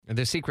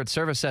The Secret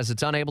Service says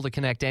it's unable to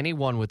connect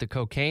anyone with the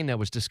cocaine that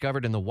was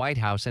discovered in the White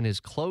House and is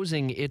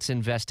closing its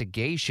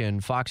investigation.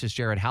 Fox's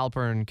Jared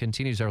Halpern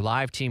continues our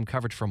live team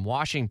coverage from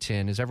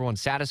Washington. Is everyone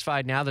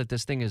satisfied now that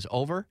this thing is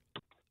over?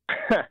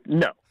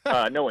 No,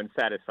 no one's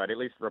satisfied. At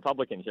least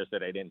Republicans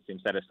yesterday didn't seem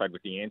satisfied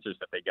with the answers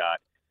that they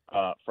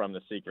got from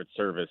the Secret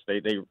Service.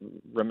 They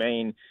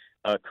remain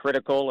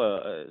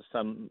critical,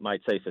 some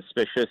might say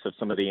suspicious of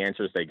some of the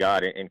answers they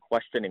got, and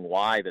questioning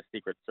why the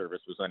Secret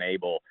Service was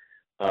unable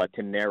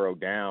to narrow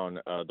down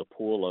the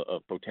pool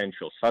of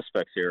potential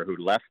suspects here who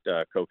left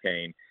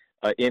cocaine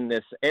in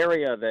this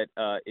area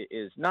that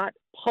is not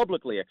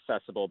publicly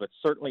accessible, but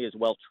certainly is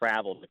well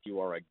traveled. If you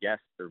are a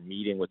guest or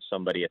meeting with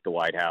somebody at the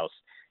White House,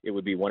 it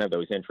would be one of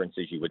those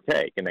entrances you would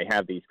take. And they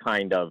have these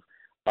kind of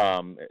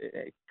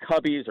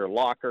cubbies or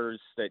lockers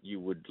that you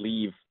would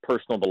leave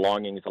personal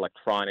belongings,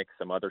 electronics,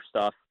 some other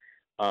stuff.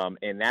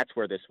 And that's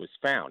where this was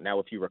found. Now,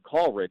 if you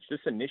recall, Rich,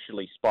 this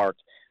initially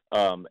sparked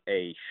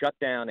a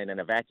shutdown and an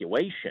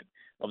evacuation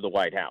of the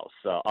White House.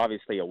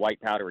 Obviously, a white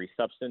powdery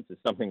substance is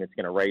something that's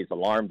going to raise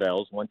alarm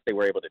bells. Once they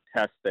were able to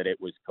test that it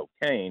was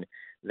cocaine,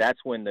 that's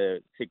when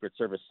the Secret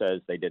Service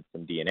says they did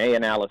some DNA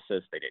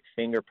analysis, they did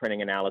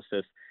fingerprinting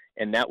analysis,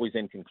 and that was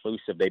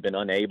inconclusive. They've been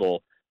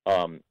unable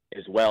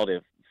as well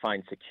to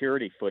find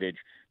security footage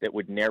that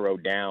would narrow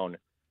down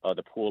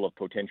the pool of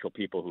potential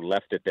people who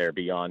left it there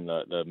beyond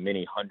the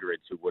many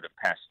hundreds who would have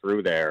passed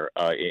through there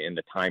in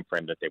the time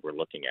frame that they were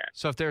looking at.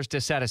 So if there's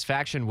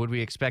dissatisfaction, would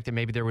we expect that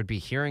maybe there would be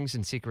hearings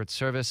in Secret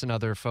Service and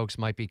other folks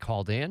might be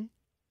called in?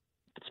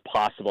 It's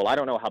possible. I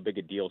don't know how big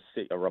a deal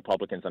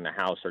Republicans in the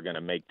House are going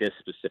to make this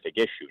specific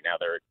issue. Now,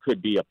 there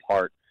could be a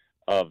part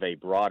of a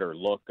broader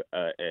look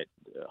at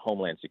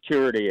Homeland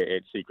Security,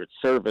 at Secret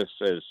Service,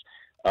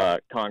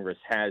 as Congress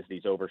has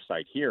these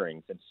oversight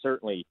hearings. And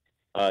certainly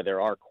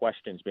there are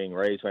questions being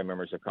raised by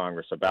members of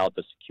Congress about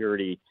the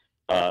security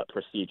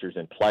procedures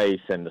in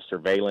place and the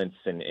surveillance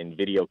and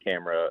video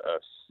camera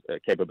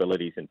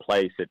capabilities in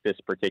place at this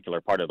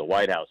particular part of the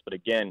White House. But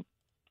again,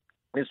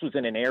 this was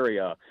in an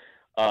area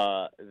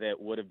that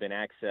would have been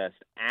accessed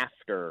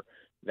after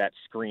that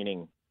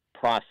screening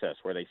process,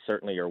 where they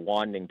certainly are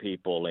wanding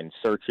people and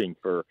searching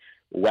for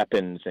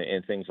weapons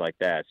and things like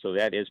that. So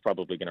that is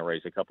probably going to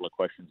raise a couple of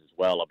questions as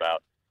well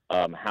about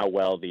how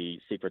well the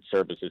Secret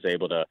Service is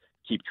able to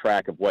keep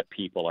track of what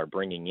people are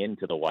bringing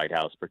into the White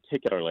House,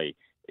 particularly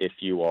if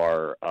you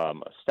are a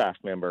staff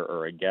member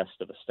or a guest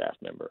of a staff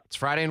member. It's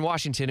Friday in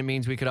Washington. It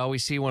means we could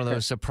always see one of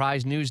those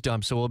surprise news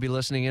dumps, so we'll be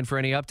listening in for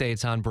any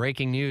updates on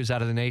breaking news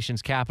out of the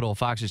nation's capital.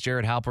 Fox's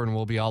Jared Halpern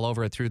will be all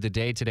over it through the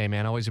day today,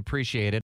 man. Always appreciate it.